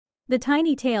The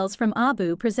Tiny Tales from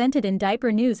Abu presented in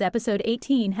Diaper News episode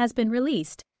 18 has been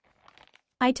released.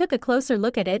 I took a closer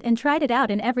look at it and tried it out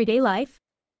in everyday life.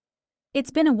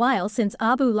 It's been a while since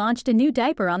Abu launched a new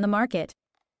diaper on the market.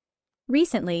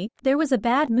 Recently, there was a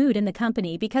bad mood in the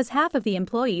company because half of the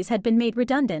employees had been made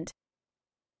redundant.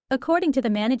 According to the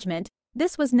management,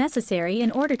 this was necessary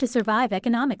in order to survive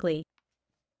economically.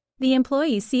 The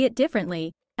employees see it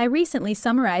differently. I recently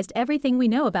summarized everything we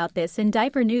know about this in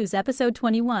Diaper News episode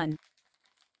 21.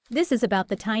 This is about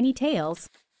the Tiny Tails.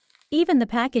 Even the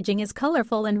packaging is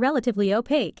colorful and relatively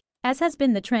opaque, as has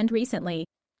been the trend recently.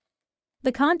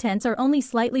 The contents are only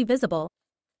slightly visible.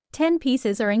 10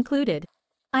 pieces are included.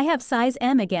 I have size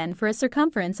M again for a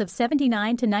circumference of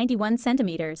 79 to 91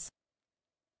 centimeters.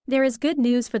 There is good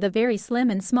news for the very slim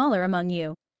and smaller among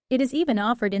you. It is even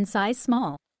offered in size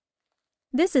small.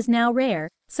 This is now rare.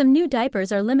 Some new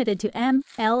diapers are limited to M,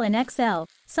 L and XL,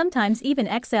 sometimes even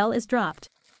XL is dropped.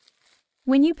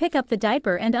 When you pick up the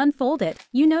diaper and unfold it,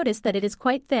 you notice that it is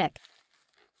quite thick.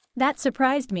 That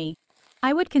surprised me.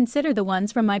 I would consider the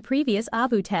ones from my previous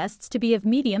Abu tests to be of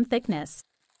medium thickness.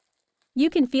 You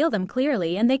can feel them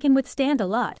clearly and they can withstand a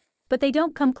lot, but they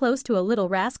don't come close to a Little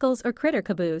Rascals or Critter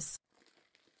Caboose.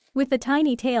 With the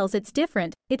Tiny Tails it's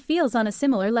different, it feels on a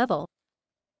similar level.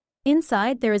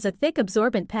 Inside there is a thick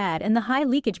absorbent pad and the high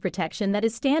leakage protection that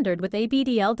is standard with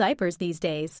ABDL diapers these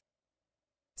days.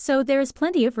 So there is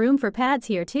plenty of room for pads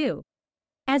here too.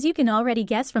 As you can already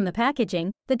guess from the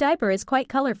packaging, the diaper is quite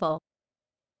colorful.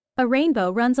 A rainbow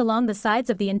runs along the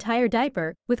sides of the entire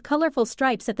diaper, with colorful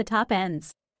stripes at the top ends.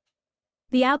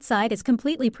 The outside is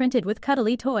completely printed with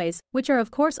cuddly toys, which are of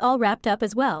course all wrapped up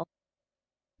as well.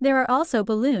 There are also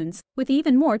balloons, with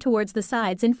even more towards the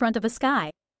sides in front of a sky.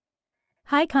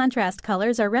 High contrast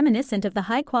colors are reminiscent of the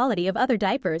high quality of other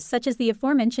diapers such as the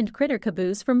aforementioned Critter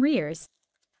Caboose from Rears.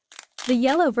 The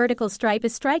yellow vertical stripe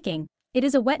is striking. It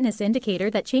is a wetness indicator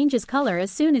that changes color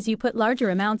as soon as you put larger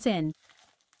amounts in.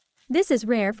 This is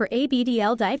rare for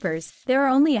ABDL diapers, there are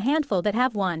only a handful that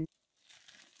have one.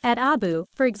 At Abu,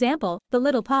 for example, the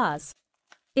little paws.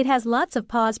 It has lots of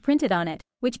paws printed on it,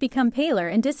 which become paler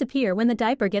and disappear when the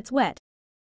diaper gets wet.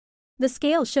 The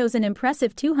scale shows an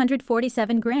impressive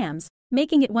 247 grams,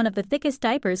 making it one of the thickest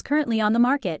diapers currently on the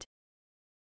market.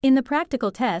 In the practical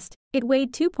test, it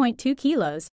weighed 2.2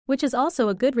 kilos, which is also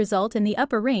a good result in the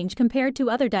upper range compared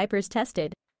to other diapers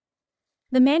tested.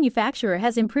 The manufacturer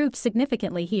has improved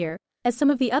significantly here, as some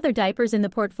of the other diapers in the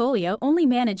portfolio only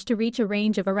managed to reach a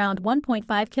range of around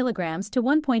 1.5 kilograms to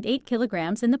 1.8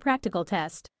 kilograms in the practical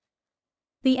test.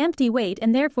 The empty weight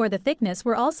and therefore the thickness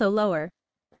were also lower.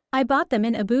 I bought them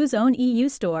in Abu's own EU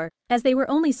store, as they were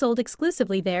only sold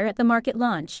exclusively there at the market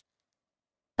launch.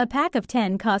 A pack of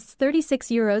 10 costs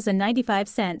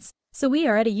 €36.95, so we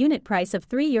are at a unit price of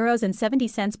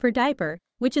 €3.70 per diaper,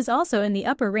 which is also in the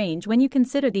upper range when you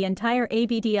consider the entire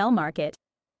ABDL market.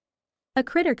 A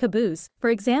Critter Caboose, for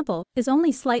example, is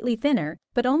only slightly thinner,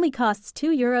 but only costs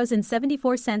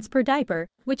 €2.74 per diaper,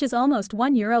 which is almost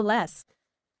 €1 less.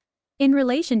 In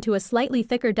relation to a slightly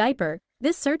thicker diaper,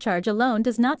 this surcharge alone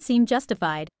does not seem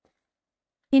justified.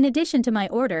 In addition to my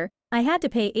order, I had to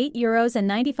pay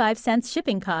 €8.95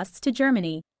 shipping costs to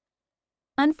Germany.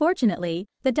 Unfortunately,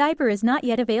 the diaper is not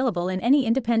yet available in any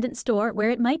independent store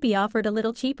where it might be offered a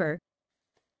little cheaper.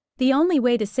 The only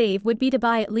way to save would be to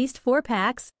buy at least 4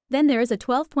 packs, then there is a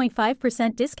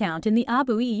 12.5% discount in the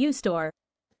Abu EU store.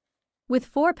 With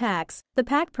 4 packs, the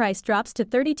pack price drops to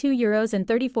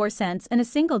 €32.34 and a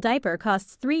single diaper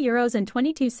costs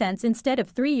 €3.22 instead of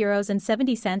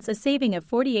 €3.70, a saving of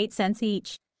 48 cents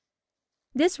each.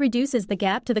 This reduces the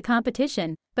gap to the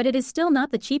competition, but it is still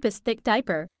not the cheapest thick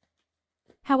diaper.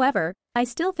 However, I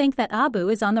still think that Abu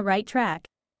is on the right track.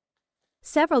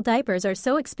 Several diapers are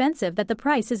so expensive that the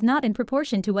price is not in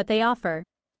proportion to what they offer.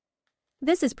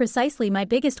 This is precisely my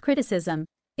biggest criticism.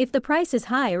 If the price is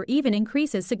high or even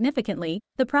increases significantly,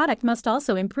 the product must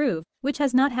also improve, which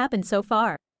has not happened so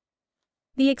far.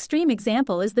 The extreme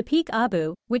example is the Peak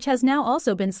Abu, which has now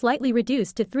also been slightly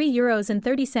reduced to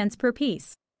 €3.30 per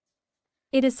piece.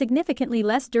 It is significantly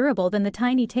less durable than the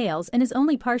Tiny Tails and is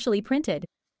only partially printed.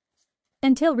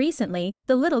 Until recently,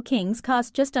 the Little Kings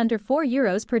cost just under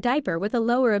 €4 per diaper with a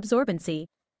lower absorbency.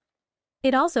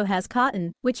 It also has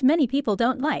cotton, which many people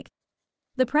don't like.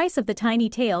 The price of the Tiny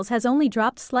Tails has only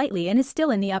dropped slightly and is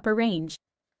still in the upper range.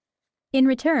 In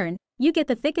return, you get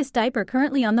the thickest diaper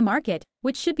currently on the market,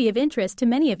 which should be of interest to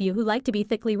many of you who like to be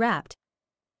thickly wrapped.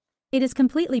 It is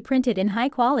completely printed in high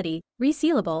quality,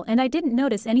 resealable, and I didn't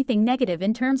notice anything negative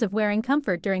in terms of wearing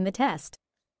comfort during the test.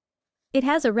 It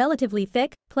has a relatively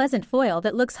thick, pleasant foil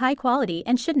that looks high quality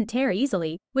and shouldn't tear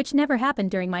easily, which never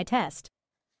happened during my test.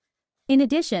 In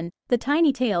addition, the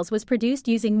TinyTails was produced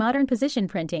using modern position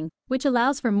printing, which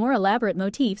allows for more elaborate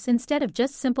motifs instead of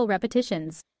just simple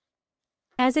repetitions.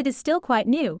 As it is still quite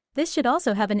new, this should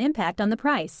also have an impact on the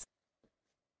price.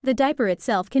 The diaper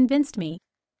itself convinced me.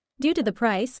 Due to the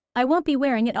price, I won't be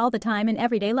wearing it all the time in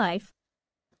everyday life.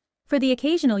 For the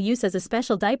occasional use as a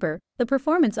special diaper, the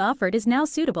performance offered is now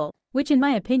suitable, which in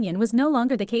my opinion was no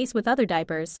longer the case with other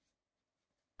diapers.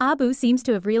 Abu seems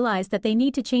to have realized that they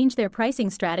need to change their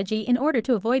pricing strategy in order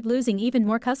to avoid losing even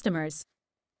more customers.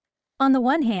 On the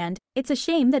one hand, it's a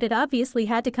shame that it obviously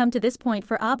had to come to this point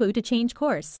for Abu to change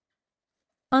course.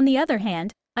 On the other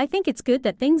hand, I think it's good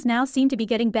that things now seem to be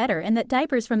getting better and that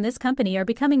diapers from this company are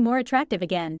becoming more attractive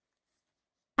again.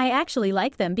 I actually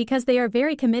like them because they are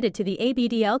very committed to the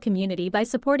ABDL community by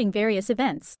supporting various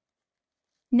events.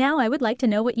 Now I would like to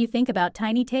know what you think about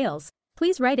TinyTails.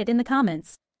 Please write it in the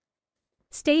comments.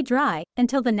 Stay dry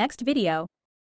until the next video.